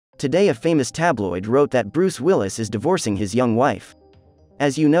Today a famous tabloid wrote that Bruce Willis is divorcing his young wife.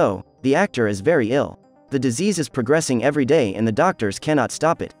 As you know, the actor is very ill. The disease is progressing every day and the doctors cannot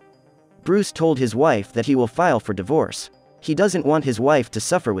stop it. Bruce told his wife that he will file for divorce. He doesn't want his wife to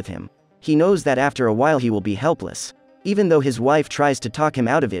suffer with him. He knows that after a while he will be helpless, even though his wife tries to talk him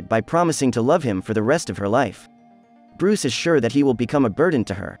out of it by promising to love him for the rest of her life. Bruce is sure that he will become a burden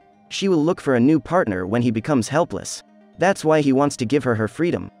to her. She will look for a new partner when he becomes helpless. That's why he wants to give her her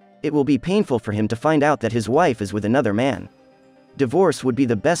freedom. It will be painful for him to find out that his wife is with another man. Divorce would be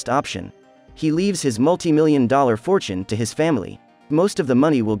the best option. He leaves his multi-million-dollar fortune to his family. Most of the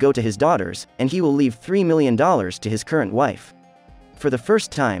money will go to his daughters, and he will leave $3 million to his current wife. For the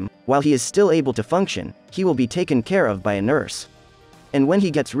first time, while he is still able to function, he will be taken care of by a nurse. And when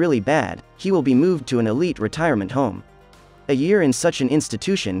he gets really bad, he will be moved to an elite retirement home. A year in such an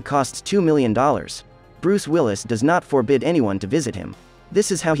institution costs $2 million. Bruce Willis does not forbid anyone to visit him. This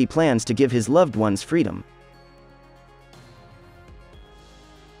is how he plans to give his loved ones freedom.